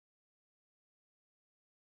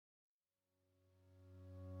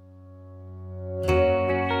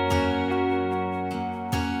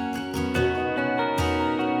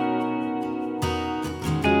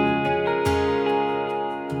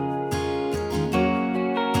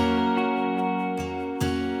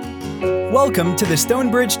Welcome to the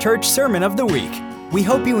Stonebridge Church Sermon of the Week. We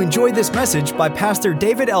hope you enjoy this message by Pastor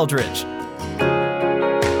David Eldridge.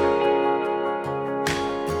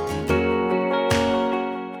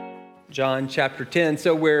 John chapter 10.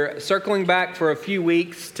 So we're circling back for a few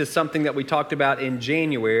weeks to something that we talked about in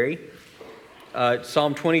January.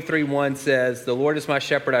 Psalm 23:1 says, "The Lord is my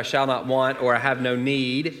shepherd, I shall not want, or I have no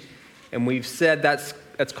need." And we've said that's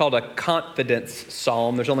called a confidence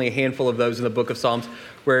psalm. There's only a handful of those in the book of Psalms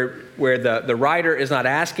where the writer is not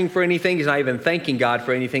asking for anything. He's not even thanking God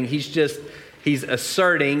for anything. He's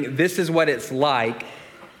asserting this is what it's like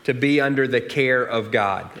to be under the care of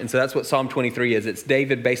God. And so that's what Psalm 23 is. It's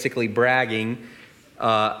David basically bragging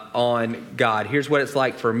on God. Here's what it's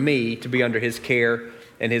like for me to be under his care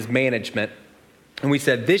and his management. And we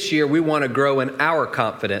said this year we want to grow in our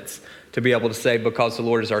confidence to be able to say, because the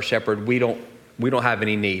Lord is our shepherd, we don't have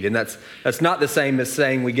any need. And that's not the same as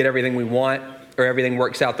saying we get everything we want or everything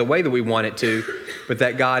works out the way that we want it to, but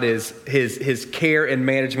that God is his care and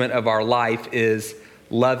management of our life is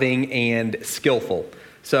loving and skillful.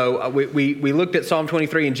 So we looked at Psalm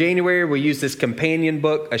 23 in January. We used this companion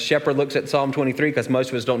book. A shepherd looks at Psalm 23 because most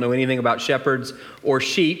of us don't know anything about shepherds or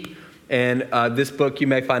sheep. And this book you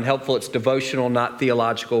may find helpful. It's devotional, not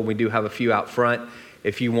theological. We do have a few out front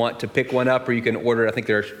if you want to pick one up, or you can order it. I think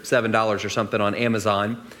they're $7 or something on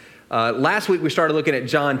Amazon. Last week we started looking at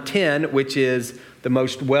John 10, which is the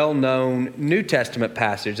most well-known New Testament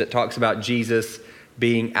passage that talks about Jesus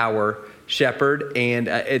being our shepherd. And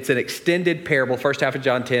it's an extended parable, first half of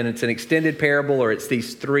John 10. It's an extended parable, or it's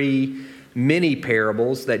these three mini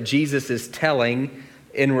parables that Jesus is telling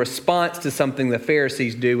in response to something the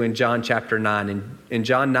Pharisees do in John chapter 9. In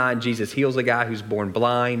John 9, Jesus heals a guy who's born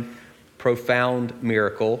blind, profound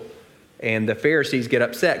miracle. And the Pharisees get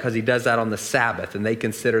upset because he does that on the Sabbath, and they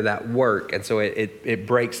consider that work. And so it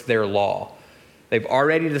breaks their law. They've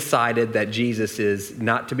already decided that Jesus is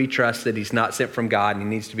not to be trusted. He's not sent from God, and he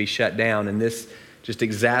needs to be shut down. And this just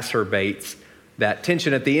exacerbates that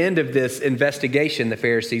tension. At the end of this investigation the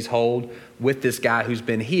Pharisees hold with this guy who's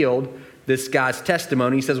been healed, this guy's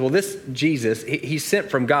testimony, he says, well, this Jesus, he's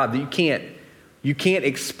sent from God. You can't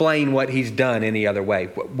explain what he's done any other way.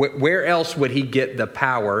 Where else would he get the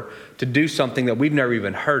power to do something that we've never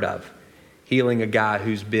even heard of? Healing a guy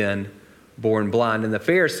who's been born blind. And the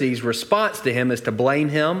Pharisees' response to him is to blame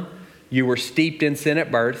him. You were steeped in sin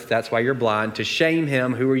at birth. That's why you're blind. To shame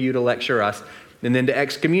him. Who are you to lecture us? And then to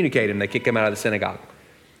excommunicate him. They kick him out of the synagogue.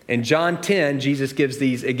 In John 10, Jesus gives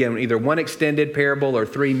these, again, either one extended parable or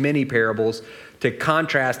three mini parables to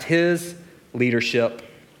contrast his leadership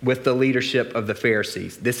with the leadership of the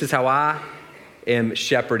Pharisees. This is how I am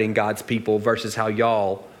shepherding God's people versus how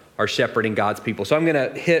y'all are shepherding God's people. So I'm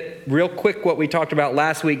going to hit real quick what we talked about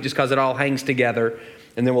last week just because it all hangs together,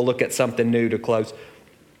 and then we'll look at something new to close.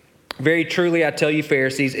 Very truly, I tell you,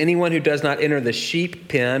 Pharisees, anyone who does not enter the sheep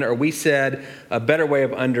pen, or we said a better way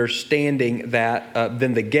of understanding that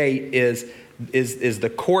than the gate is the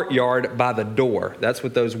courtyard by the door. That's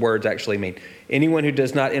what those words actually mean. Anyone who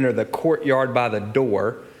does not enter the courtyard by the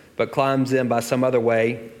door, but climbs in by some other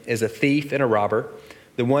way, is a thief and a robber.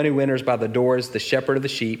 The one who enters by the door is the shepherd of the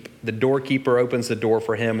sheep. The doorkeeper opens the door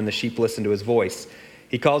for him, and the sheep listen to his voice.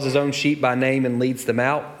 He calls his own sheep by name and leads them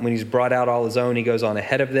out. When he's brought out all his own, he goes on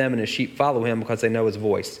ahead of them, and his sheep follow him because they know his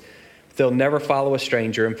voice. They'll never follow a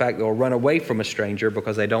stranger. In fact, they'll run away from a stranger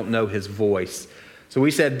because they don't know his voice. So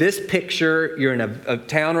we said this picture, you're in a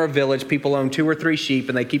town or a village, people own 2 or 3 sheep,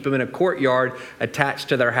 and they keep them in a courtyard attached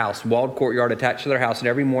to their house, walled courtyard attached to their house. And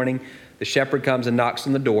every morning, the shepherd comes and knocks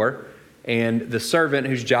on the door, and the servant,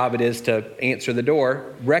 whose job it is to answer the door,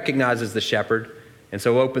 recognizes the shepherd, and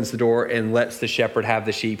so opens the door and lets the shepherd have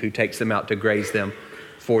the sheep, who takes them out to graze them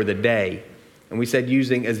for the day. And we said,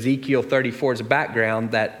 using Ezekiel 34 as a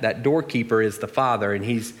background, that doorkeeper is the Father, and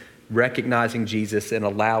he's recognizing Jesus and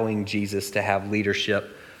allowing Jesus to have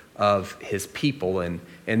leadership of his people. And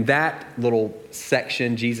in that little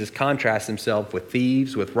section, Jesus contrasts himself with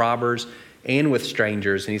thieves, with robbers, and with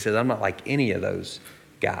strangers. And he says, I'm not like any of those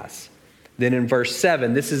guys. Then in verse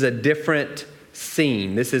 7, this is a different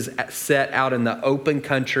scene. This is set out in the open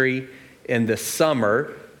country in the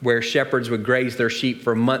summer, where shepherds would graze their sheep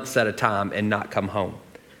for months at a time and not come home.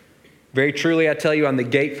 Very truly, I tell you, I'm the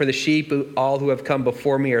gate for the sheep. All who have come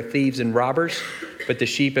before me are thieves and robbers, but the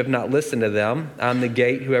sheep have not listened to them. I'm the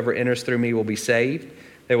gate. Whoever enters through me will be saved.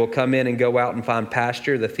 They will come in and go out and find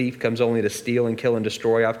pasture. The thief comes only to steal and kill and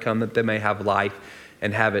destroy. I've come that they may have life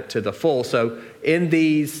and have it to the full. So during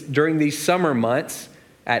these summer months,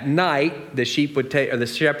 at night, the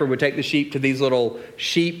shepherd would take the sheep to these little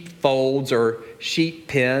sheep folds or sheep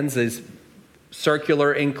pens, as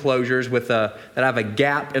circular enclosures that have a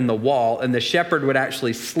gap in the wall, and the shepherd would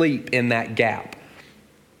actually sleep in that gap.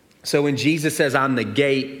 So when Jesus says, I'm the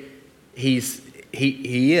gate, he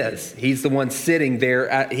is. He's the one sitting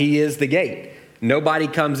there. He is the gate. Nobody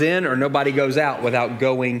comes in or nobody goes out without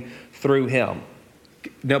going through him.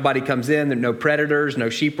 Nobody comes in. There are no predators, no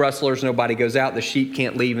sheep rustlers. Nobody goes out. The sheep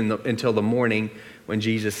can't leave until the morning when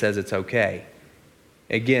Jesus says it's okay.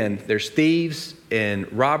 Again, there's thieves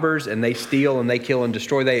and robbers, and they steal and they kill and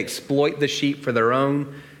destroy. They exploit the sheep for their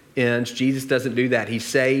own ends. Jesus doesn't do that. He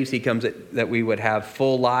saves. He comes that we would have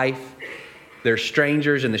full life. They're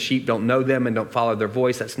strangers, and the sheep don't know them and don't follow their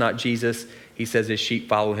voice. That's not Jesus. He says his sheep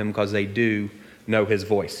follow him because they do know his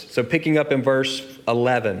voice. So picking up in verse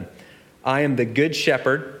 11, I am the good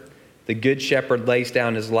shepherd. The good shepherd lays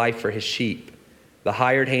down his life for his sheep. The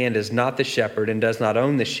hired hand is not the shepherd and does not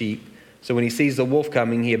own the sheep. So when he sees the wolf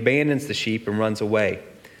coming, he abandons the sheep and runs away.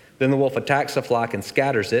 Then the wolf attacks the flock and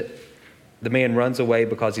scatters it. The man runs away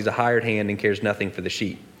because he's a hired hand and cares nothing for the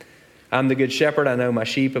sheep. I'm the good shepherd. I know my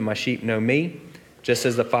sheep, and my sheep know me, just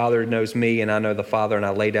as the Father knows me, and I know the Father, and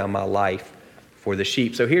I lay down my life for the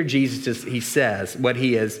sheep. So here Jesus he says what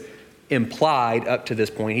he has implied up to this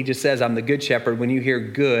point. He just says, I'm the good shepherd. When you hear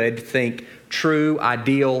good, think true,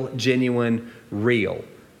 ideal, genuine, real.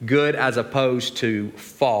 Good as opposed to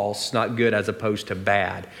false, not good as opposed to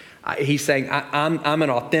bad. He's saying, I'm an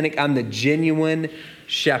authentic, I'm the genuine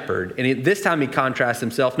shepherd. And this time he contrasts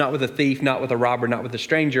himself not with a thief, not with a robber, not with a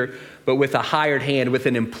stranger, but with a hired hand, with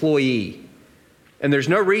an employee. And there's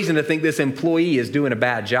no reason to think this employee is doing a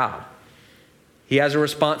bad job. He has a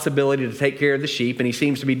responsibility to take care of the sheep, and he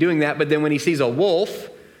seems to be doing that. But then when he sees a wolf,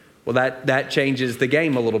 well, that changes the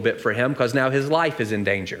game a little bit for him, because now his life is in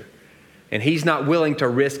danger. And he's not willing to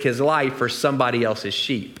risk his life for somebody else's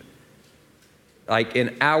sheep. Like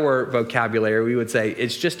in our vocabulary, we would say,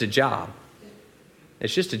 it's just a job.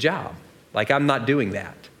 It's just a job. Like, I'm not doing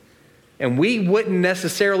that. And we wouldn't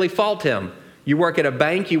necessarily fault him. You work at a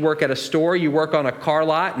bank, you work at a store, you work on a car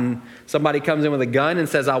lot, and somebody comes in with a gun and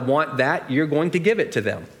says, I want that, you're going to give it to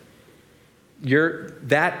them.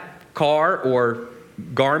 That car or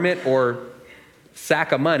garment or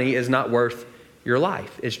sack of money is not worth your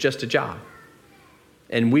life. It's just a job.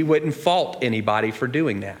 And we wouldn't fault anybody for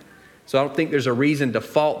doing that. So I don't think there's a reason to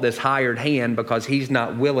fault this hired hand because he's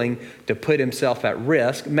not willing to put himself at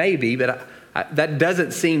risk. Maybe, but that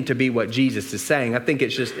doesn't seem to be what Jesus is saying. I think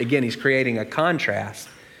it's just, again, he's creating a contrast.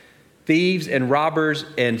 Thieves and robbers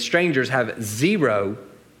and strangers have zero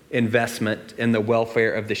investment in the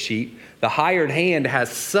welfare of the sheep. The hired hand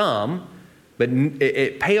has some, but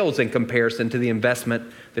it pales in comparison to the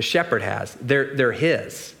investment the shepherd has. They're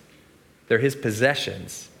his. They're his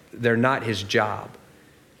possessions. They're not his job.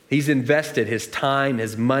 He's invested his time,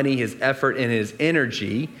 his money, his effort, and his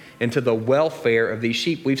energy into the welfare of these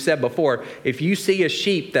sheep. We've said before, if you see a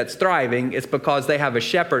sheep that's thriving, it's because they have a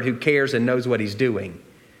shepherd who cares and knows what he's doing.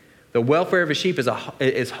 The welfare of a sheep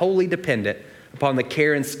is wholly dependent upon the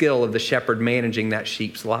care and skill of the shepherd managing that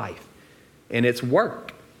sheep's life. And it's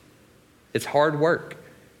work. It's hard work.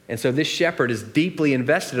 And so this shepherd is deeply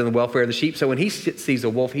invested in the welfare of the sheep. So when he sees a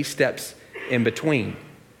wolf, he steps in between.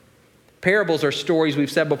 Parables are stories,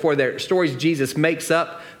 we've said before, they're stories Jesus makes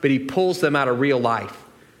up, but he pulls them out of real life.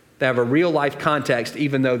 They have a real life context,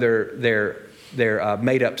 even though they're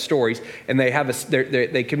made up stories, and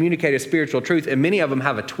they communicate a spiritual truth, and many of them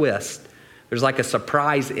have a twist. There's like a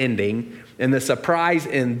surprise ending, and the surprise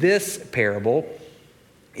in this parable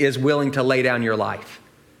is willing to lay down your life.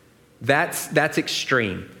 That's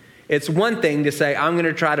extreme. It's one thing to say, I'm going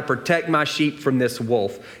to try to protect my sheep from this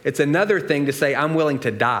wolf. It's another thing to say, I'm willing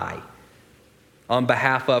to die on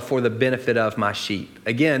behalf of, for the benefit of my sheep.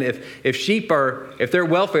 Again, if their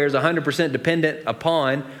welfare is 100% dependent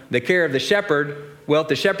upon the care of the shepherd, well, if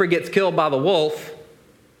the shepherd gets killed by the wolf,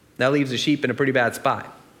 that leaves the sheep in a pretty bad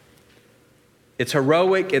spot. It's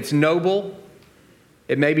heroic, it's noble.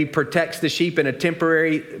 It maybe protects the sheep in a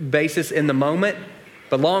temporary basis in the moment,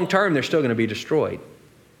 but long term, they're still going to be destroyed.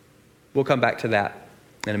 We'll come back to that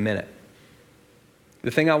in a minute. The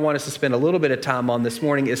thing I want us to spend a little bit of time on this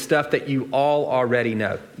morning is stuff that you all already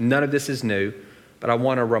know. None of this is new, but I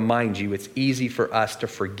want to remind you it's easy for us to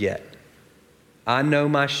forget. I know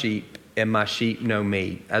my sheep and my sheep know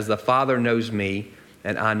me. As the Father knows me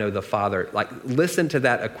and I know the Father. Like, listen to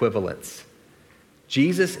that equivalence.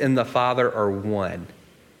 Jesus and the Father are one.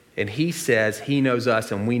 And he says he knows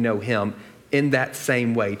us and we know him in that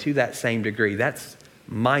same way, to that same degree. That's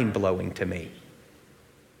mind-blowing to me.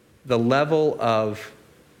 The level of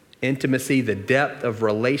intimacy, the depth of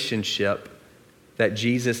relationship that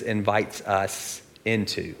Jesus invites us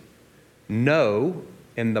into. Know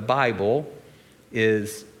in the Bible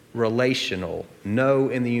is relational. Know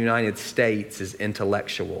in the United States is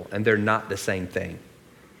intellectual, and they're not the same thing.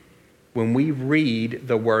 When we read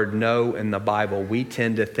the word know in the Bible, we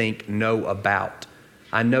tend to think know about.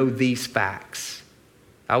 I know these facts.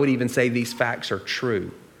 I would even say these facts are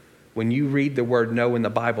true. When you read the word know in the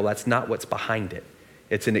Bible, that's not what's behind it.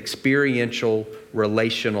 It's an experiential,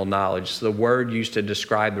 relational knowledge. So the word used to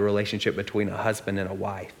describe the relationship between a husband and a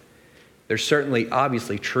wife. There's certainly,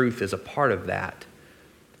 obviously, truth is a part of that.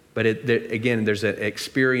 But again, there's an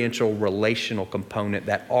experiential, relational component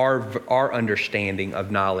that our understanding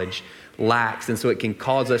of knowledge lacks. And so it can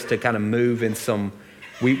cause us to kind of move in some,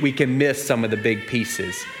 we can miss some of the big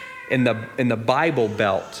pieces. In the Bible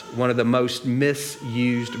Belt, one of the most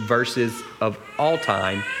misused verses of all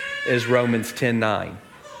time is Romans 10:9.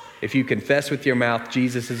 If you confess with your mouth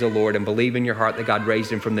Jesus is the Lord and believe in your heart that God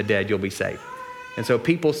raised him from the dead, you'll be saved. And so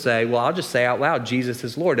people say, well, I'll just say out loud, Jesus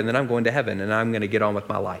is Lord, and then I'm going to heaven, and I'm going to get on with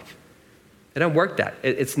my life. It doesn't work that.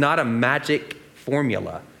 It's not a magic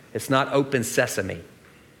formula. It's not open sesame.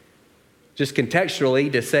 Just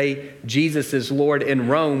contextually, to say Jesus is Lord in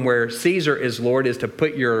Rome, where Caesar is Lord, is to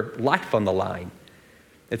put your life on the line.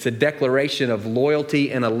 It's a declaration of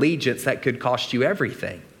loyalty and allegiance that could cost you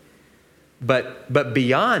everything. But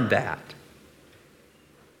beyond that,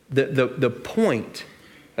 the point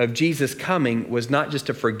of Jesus coming was not just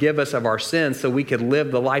to forgive us of our sins so we could live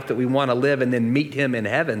the life that we want to live and then meet him in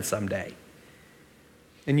heaven someday.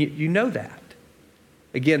 And you know that.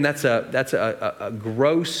 Again, that's a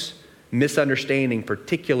gross misunderstanding,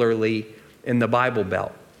 particularly in the Bible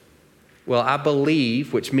Belt. Well, I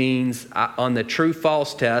believe, which means on the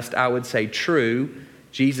true-false test, I would say true,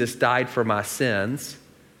 Jesus died for my sins.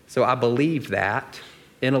 So I believe that,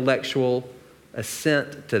 intellectual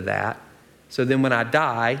assent to that. So then when I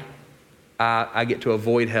die, I get to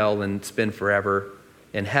avoid hell and spend forever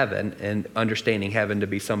in heaven, and understanding heaven to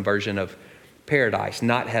be some version of paradise,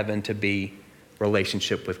 not heaven to be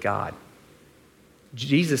relationship with God.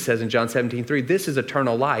 Jesus says in John 17:3, this is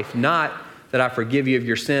eternal life, not that I forgive you of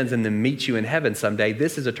your sins and then meet you in heaven someday.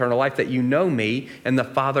 This is eternal life, that you know me and the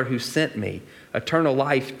Father who sent me. Eternal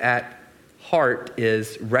life at heart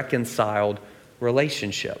is reconciled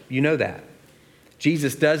relationship. You know that.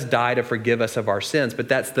 Jesus does die to forgive us of our sins, but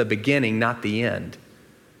that's the beginning, not the end.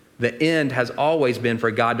 The end has always been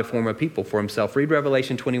for God to form a people for himself. Read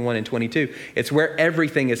Revelation 21 and 22. It's where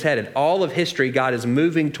everything is headed. All of history, God is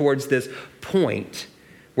moving towards this point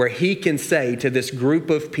where he can say to this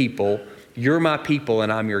group of people, you're my people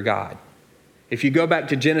and I'm your God. If you go back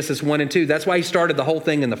to Genesis 1 and 2, that's why he started the whole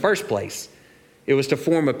thing in the first place. It was to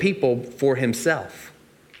form a people for himself.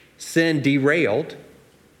 Sin derailed.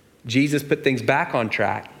 Jesus put things back on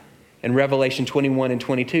track. And Revelation 21 and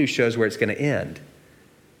 22 shows where it's going to end.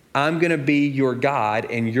 I'm going to be your God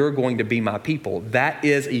and you're going to be my people. That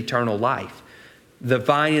is eternal life. The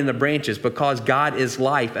vine and the branches, because God is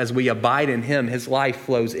life, as we abide in him, his life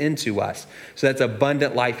flows into us. So that's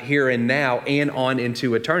abundant life here and now and on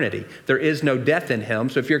into eternity. There is no death in him.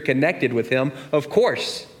 So if you're connected with him, of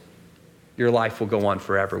course, your life will go on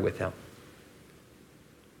forever with him.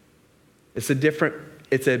 It's a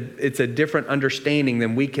different understanding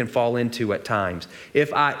than we can fall into at times.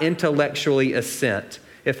 If I intellectually assent,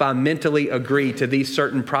 if I mentally agree to these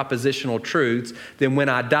certain propositional truths, then when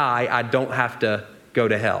I die, I don't have to go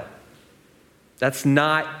to hell. That's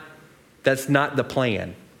not the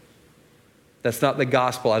plan. That's not the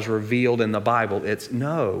gospel as revealed in the Bible. It's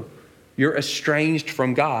no, you're estranged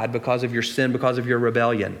from God because of your sin, because of your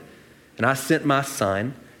rebellion. And I sent my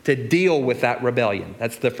son to deal with that rebellion.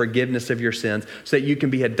 That's the forgiveness of your sins, so that you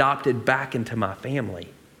can be adopted back into my family.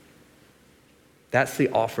 That's the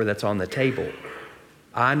offer that's on the table.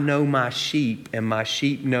 I know my sheep and my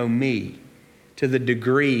sheep know me to the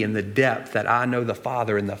degree and the depth that I know the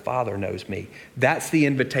Father and the Father knows me. That's the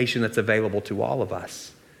invitation that's available to all of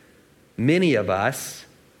us. Many of us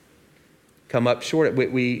come up short.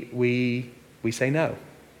 We say no,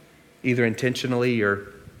 either intentionally or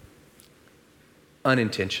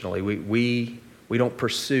unintentionally. We don't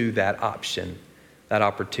pursue that option, that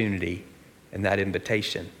opportunity, and that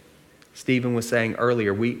invitation. Stephen was saying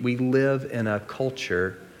earlier, we live in a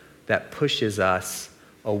culture that pushes us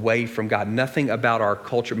away from God. Nothing about our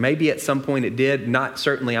culture, maybe at some point it did, not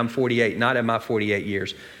certainly, I'm 48, not in my 48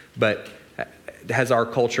 years, but has our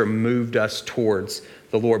culture moved us towards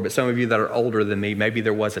the Lord? But some of you that are older than me, maybe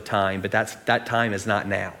there was a time, but that time is not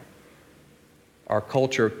now. Our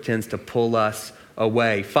culture tends to pull us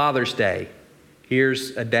away. Father's Day,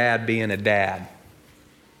 here's a dad being a dad.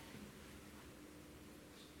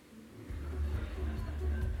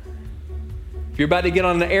 If you're about to get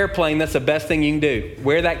on an airplane, that's the best thing you can do.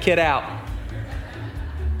 Wear that kid out.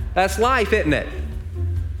 That's life, isn't it?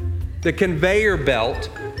 The conveyor belt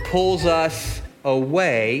pulls us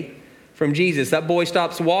away from Jesus. That boy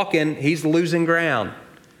stops walking, he's losing ground.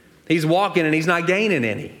 He's walking and he's not gaining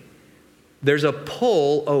any. There's a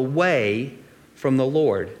pull away from the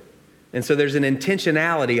Lord. And so there's an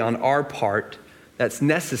intentionality on our part that's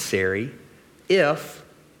necessary if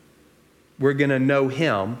we're going to know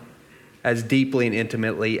him as deeply and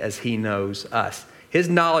intimately as he knows us. His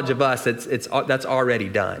knowledge of us, that's already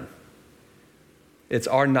done. It's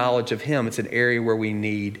our knowledge of him. It's an area where we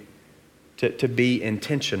need to be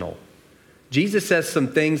intentional. Jesus says some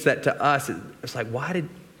things that to us, it's like, why did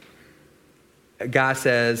a guy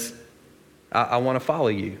says, I want to follow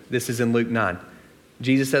you. This is in Luke 9.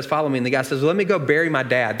 Jesus says, follow me. And the guy says, well, let me go bury my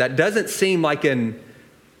dad. That doesn't seem like a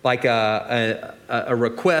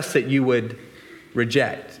request that you would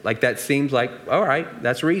reject. Like that seems like, all right,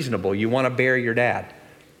 that's reasonable. You want to bury your dad.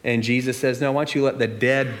 And Jesus says, no, why don't you let the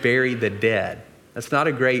dead bury the dead? That's not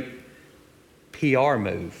a great PR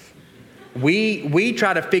move. We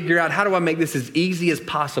try to figure out, how do I make this as easy as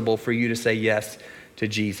possible for you to say yes to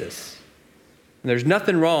Jesus? And there's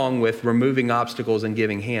nothing wrong with removing obstacles and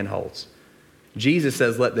giving handholds. Jesus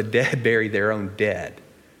says, let the dead bury their own dead.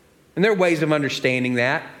 And there are ways of understanding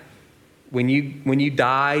that. When you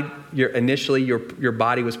died, initially your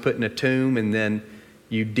body was put in a tomb, and then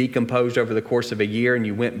you decomposed over the course of a year, and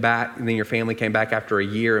you went back, and then your family came back after a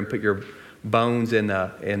year and put your bones in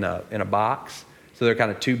a box. So there are kind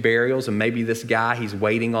of two burials, and maybe this guy, he's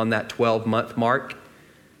waiting on that 12-month mark.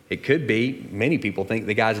 It could be, many people think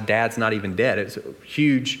the guy's dad's not even dead. It's a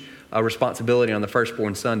huge responsibility on the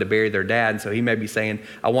firstborn son to bury their dad. And so he may be saying,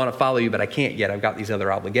 I want to follow you, but I can't yet. I've got these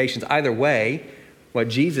other obligations. Either way, what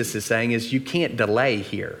Jesus is saying is you can't delay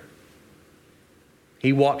here.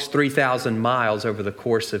 He walks 3,000 miles over the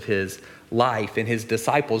course of his life, and his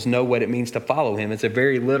disciples know what it means to follow him. It's a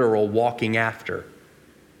very literal walking after.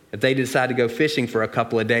 If they decide to go fishing for a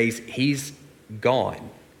couple of days, he's gone.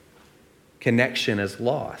 Connection is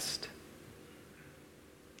lost.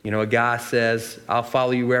 You know, a guy says, I'll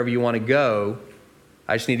follow you wherever you want to go.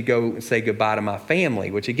 I just need to go and say goodbye to my family,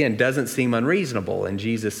 which again doesn't seem unreasonable. And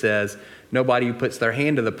Jesus says, nobody who puts their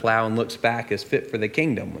hand to the plow and looks back is fit for the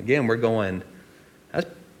kingdom. Again, we're going,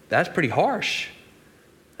 that's pretty harsh.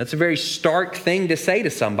 That's a very stark thing to say to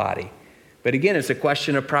somebody. But again, it's a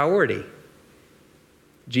question of priority.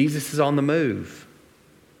 Jesus is on the move.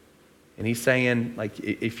 And he's saying, like,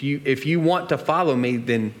 if you want to follow me,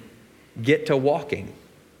 then get to walking,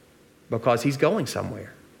 because he's going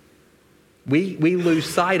somewhere. We lose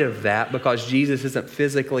sight of that because Jesus isn't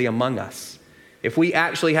physically among us. If we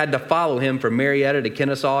actually had to follow him from Marietta to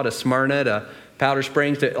Kennesaw to Smyrna to Powder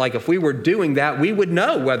Springs, if we were doing that, we would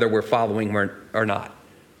know whether we're following him or not.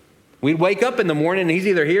 We'd wake up in the morning and he's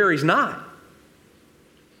either here or he's not.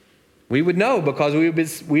 We would know because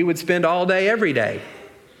we would spend all day, every day,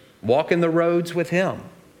 walking the roads with him.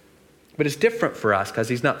 But it's different for us because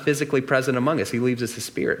he's not physically present among us. He leaves us his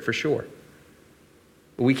spirit for sure.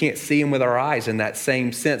 But we can't see him with our eyes in that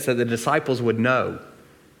same sense that the disciples would know.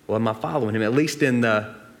 Well, am I following him? At least in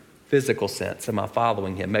the physical sense, am I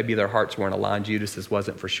following him? Maybe their hearts weren't aligned. Judas's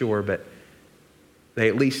wasn't for sure, but they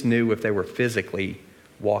at least knew if they were physically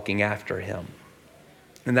walking after him.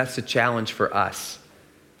 And that's the challenge for us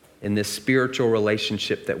in this spiritual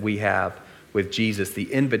relationship that we have with Jesus.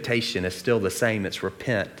 The invitation is still the same. It's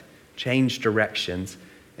repent, change directions,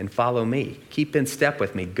 and follow me. Keep in step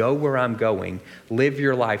with me. Go where I'm going. Live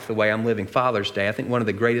your life the way I'm living. Father's Day, I think one of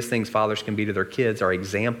the greatest things fathers can be to their kids are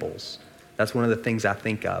examples. That's one of the things I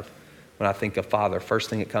think of when I think of father. First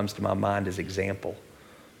thing that comes to my mind is example.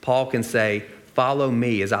 Paul can say, follow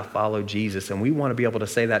me as I follow Jesus. And we want to be able to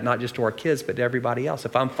say that not just to our kids, but to everybody else.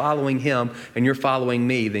 If I'm following him and you're following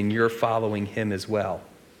me, then you're following him as well.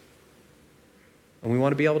 And we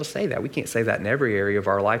want to be able to say that. We can't say that in every area of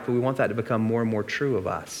our life, but we want that to become more and more true of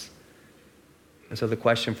us. And so the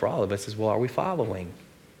question for all of us is, well, are we following?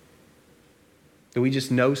 Do we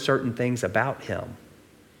just know certain things about him?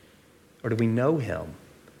 Or do we know him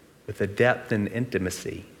with the depth and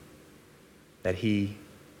intimacy that he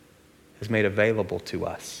has made available to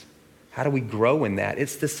us? How do we grow in that?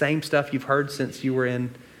 It's the same stuff you've heard since you were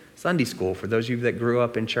in Sunday school, for those of you that grew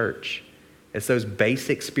up in church. It's those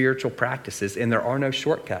basic spiritual practices, and there are no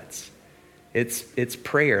shortcuts. It's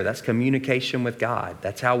prayer. That's communication with God.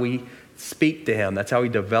 That's how we speak to him. That's how we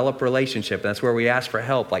develop relationship. And that's where we ask for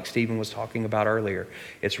help, like Stephen was talking about earlier.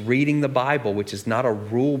 It's reading the Bible, which is not a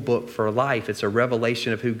rule book for life. It's a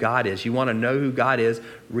revelation of who God is. You want to know who God is,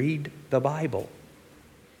 read the Bible.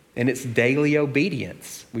 And it's daily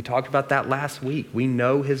obedience. We talked about that last week. We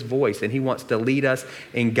know his voice, and he wants to lead us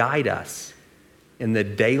and guide us in the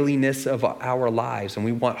dailiness of our lives. And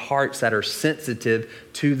we want hearts that are sensitive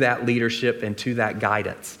to that leadership and to that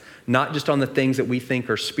guidance, not just on the things that we think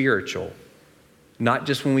are spiritual, not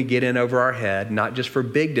just when we get in over our head, not just for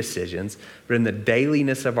big decisions, but in the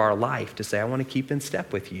dailiness of our life to say, I want to keep in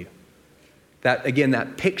step with you. That, again,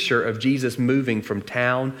 that picture of Jesus moving from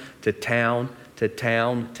town to town to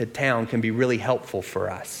town to town can be really helpful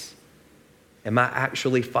for us. Am I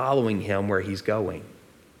actually following him where he's going?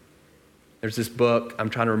 There's this book, I'm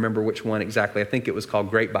trying to remember which one exactly. I think it was called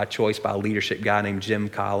Great by Choice by a leadership guy named Jim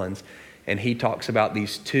Collins. And he talks about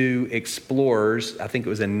these two explorers. I think it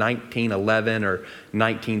was in 1911 or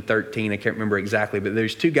 1913. I can't remember exactly. But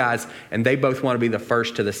there's two guys, and they both want to be the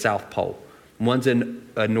first to the South Pole. One's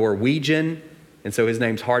a Norwegian, and so his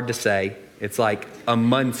name's hard to say. It's like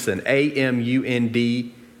Amundsen,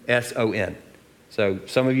 Amundson. So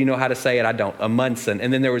some of you know how to say it, I don't. Amundsen.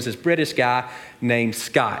 And then there was this British guy named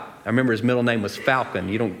Scott. I remember his middle name was Falcon.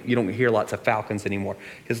 You don't hear lots of Falcons anymore.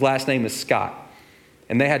 His last name is Scott.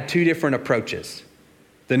 And they had two different approaches.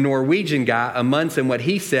 The Norwegian guy, Amundsen, what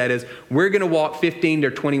he said is, we're going to walk 15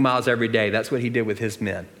 to 20 miles every day. That's what he did with his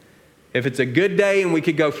men. If it's a good day and we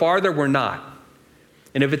could go farther, we're not.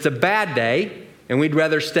 And if it's a bad day and we'd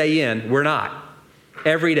rather stay in, we're not.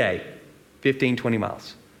 Every day, 15, 20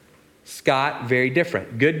 miles. Scott, very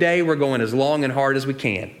different. Good day, we're going as long and hard as we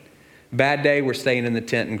can. Bad day, we're staying in the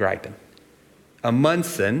tent and griping.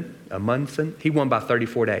 Amundsen, he won by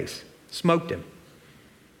 34 days. Smoked him.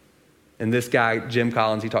 And this guy, Jim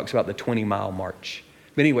Collins, he talks about the 20-mile march.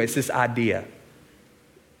 But anyway, it's this idea,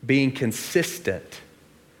 being consistent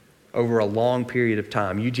over a long period of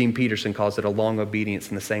time. Eugene Peterson calls it a long obedience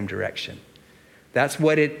in the same direction. That's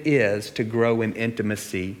what it is to grow in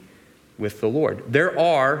intimacy with the Lord. There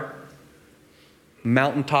are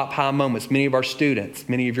mountaintop high moments. Many of our students,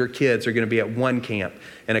 many of your kids are going to be at one camp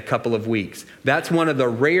in a couple of weeks. That's one of the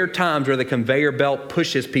rare times where the conveyor belt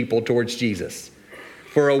pushes people towards Jesus.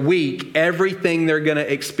 For a week, everything they're going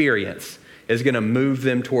to experience is going to move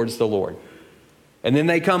them towards the Lord. And then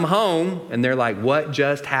they come home and they're like, what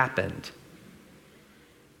just happened?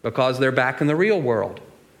 Because they're back in the real world,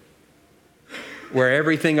 where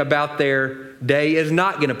everything about their day is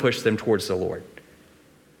not going to push them towards the Lord.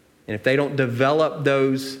 And if they don't develop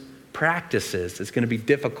those practices, it's going to be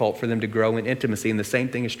difficult for them to grow in intimacy. And the same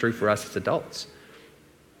thing is true for us as adults.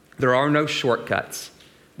 There are no shortcuts.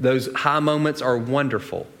 Those high moments are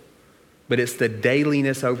wonderful, but it's the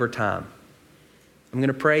dailiness over time. I'm going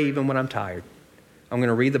to pray even when I'm tired. I'm going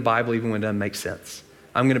to read the Bible even when it doesn't make sense.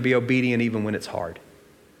 I'm going to be obedient even when it's hard.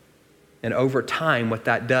 And over time, what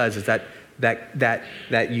that does is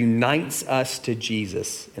that unites us to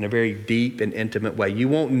Jesus in a very deep and intimate way. You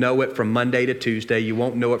won't know it from Monday to Tuesday. You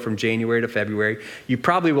won't know it from January to February. You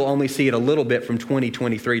probably will only see it a little bit from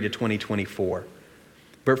 2023 to 2024.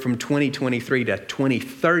 But from 2023 to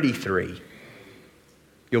 2033,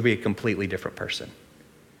 you'll be a completely different person.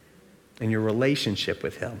 And your relationship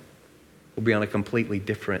with him will be on a completely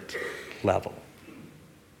different level.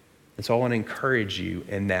 And so I want to encourage you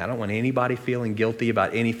in that. I don't want anybody feeling guilty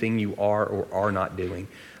about anything you are or are not doing.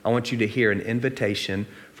 I want you to hear an invitation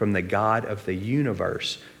from the God of the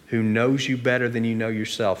universe, who knows you better than you know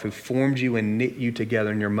yourself, who formed you and knit you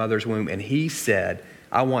together in your mother's womb. And he said,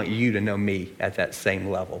 I want you to know me at that same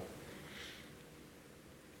level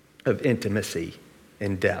of intimacy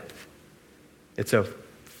and depth. It's a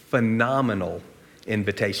phenomenal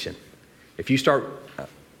invitation. If you start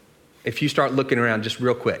looking around just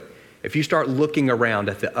real quick, if you start looking around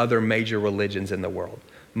at the other major religions in the world,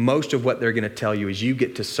 most of what they're going to tell you is you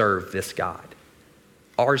get to serve this God.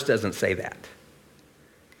 Ours doesn't say that.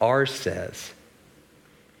 Ours says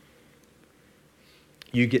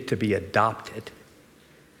you get to be adopted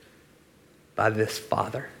by this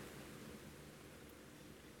Father.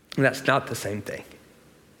 And that's not the same thing.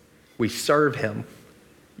 We serve him,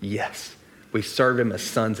 yes. We serve him as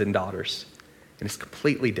sons and daughters. And it's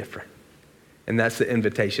completely different. And that's the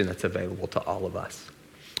invitation that's available to all of us.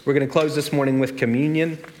 We're going to close this morning with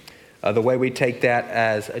communion. The way we take that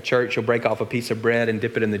as a church, you'll break off a piece of bread and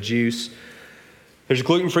dip it in the juice. There's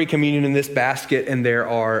gluten-free communion in this basket, and there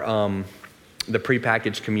are the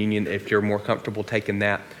prepackaged communion if you're more comfortable taking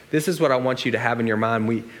that. This is what I want you to have in your mind.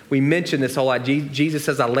 We mentioned this whole lot. Jesus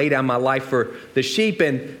says, I lay down my life for the sheep,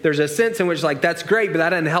 and there's a sense in which like, that's great, but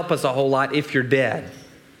that doesn't help us a whole lot if you're dead.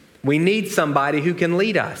 We need somebody who can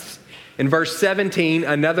lead us. In verse 17,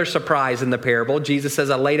 another surprise in the parable. Jesus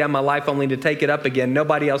says, I lay down my life only to take it up again.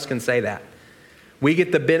 Nobody else can say that. We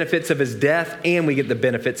get the benefits of his death and we get the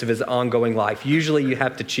benefits of his ongoing life. Usually you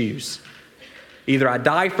have to choose. Either I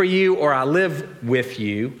die for you or I live with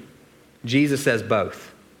you. Jesus says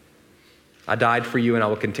both. I died for you and I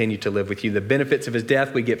will continue to live with you. The benefits of his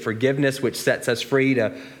death, we get forgiveness, which sets us free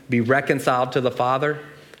to be reconciled to the Father,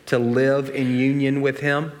 to live in union with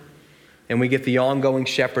him. And we get the ongoing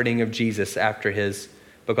shepherding of Jesus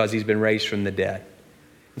because he's been raised from the dead.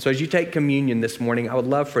 And so as you take communion this morning, I would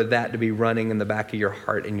love for that to be running in the back of your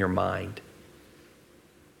heart and your mind.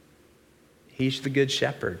 He's the good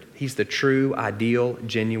shepherd. He's the true, ideal,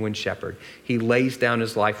 genuine shepherd. He lays down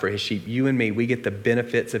his life for his sheep. You and me, we get the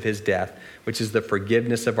benefits of his death, which is the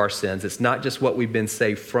forgiveness of our sins. It's not just what we've been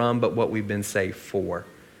saved from, but what we've been saved for,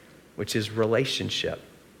 which is relationship,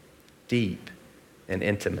 deep and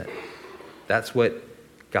intimate. That's what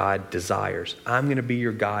God desires. I'm going to be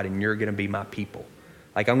your God and you're going to be my people.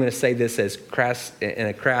 Like, I'm going to say this in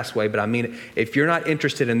a crass way, but I mean, if you're not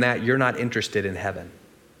interested in that, you're not interested in heaven.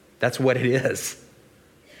 That's what it is.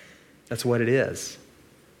 That's what it is.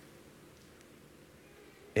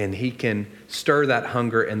 And he can stir that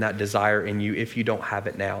hunger and that desire in you if you don't have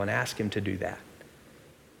it now, and ask him to do that.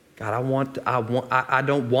 God, I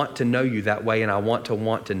don't want to know you that way, and I want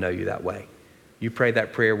to know you that way. You pray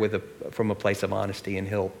that prayer from a place of honesty, and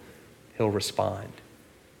he'll respond.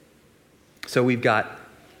 So we've got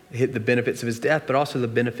the benefits of his death, but also the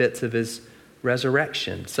benefits of his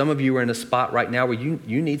resurrection. Some of you are in a spot right now where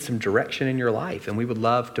you need some direction in your life, and we would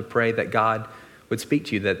love to pray that God would speak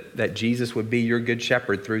to you, that Jesus would be your good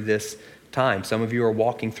shepherd through this time. Some of you are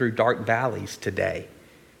walking through dark valleys today,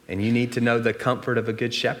 and you need to know the comfort of a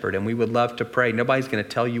good shepherd, and we would love to pray. Nobody's going to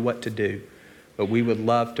tell you what to do, but we would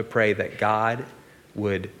love to pray that God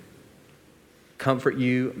would comfort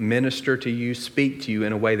you, minister to you, speak to you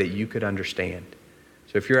in a way that you could understand.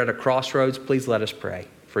 So if you're at a crossroads, please let us pray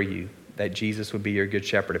for you, that Jesus would be your good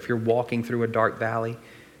shepherd. If you're walking through a dark valley,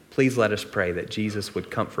 please let us pray that Jesus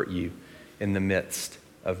would comfort you in the midst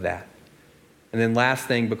of that. And then last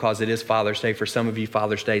thing, because it is Father's Day, for some of you,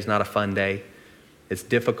 Father's Day is not a fun day. It's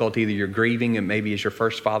difficult. Either you're grieving and maybe it's your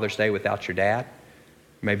first Father's Day without your dad.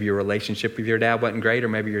 Maybe your relationship with your dad wasn't great, or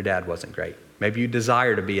maybe your dad wasn't great. Maybe you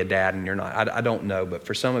desire to be a dad and you're not. I don't know, but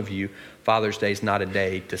for some of you, Father's Day is not a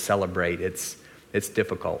day to celebrate. It's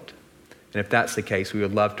difficult. And if that's the case, we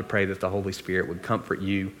would love to pray that the Holy Spirit would comfort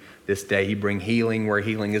you this day. He'd bring healing where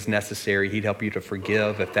healing is necessary. He'd help you to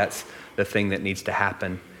forgive if that's the thing that needs to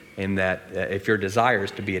happen. And that if your desire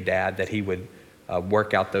is to be a dad, that he would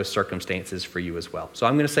work out those circumstances for you as well. So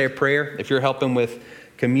I'm going to say a prayer. If you're helping with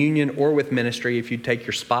communion or with ministry, if you take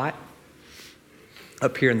your spot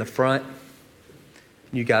up here in the front,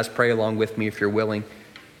 you guys pray along with me if you're willing.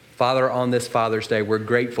 Father, on this Father's Day, we're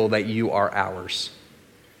grateful that you are ours.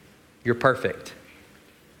 You're perfect.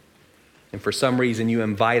 And for some reason, you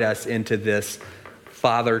invite us into this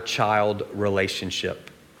father-child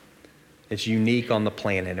relationship. It's unique on the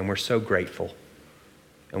planet, and we're so grateful.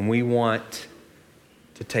 And we want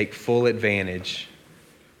to take full advantage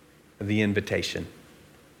of the invitation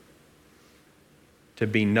to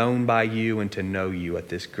be known by you and to know you at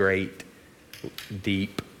this great,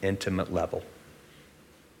 deep, intimate level.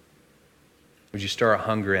 Would you stir a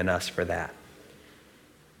hunger in us for that?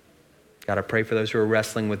 God, I pray for those who are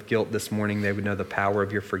wrestling with guilt this morning, they would know the power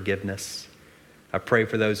of your forgiveness. I pray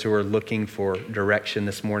for those who are looking for direction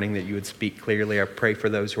this morning, that you would speak clearly. I pray for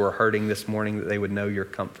those who are hurting this morning, that they would know your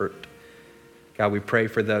comfort. God, we pray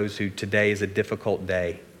for those who today is a difficult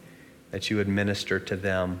day, that you would minister to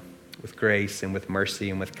them with grace and with mercy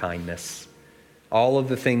and with kindness. All of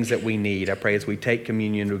the things that we need, I pray as we take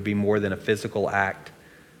communion, it would be more than a physical act,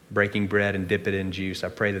 breaking bread and dip it in juice. I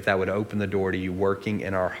pray that would open the door to you working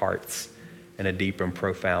in our hearts in a deep and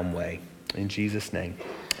profound way. In Jesus' name,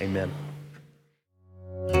 amen.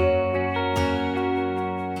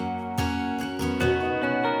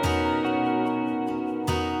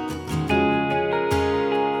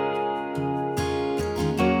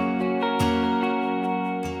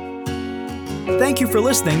 Thank you for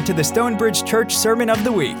listening to the Stonebridge Church Sermon of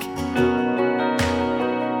the Week.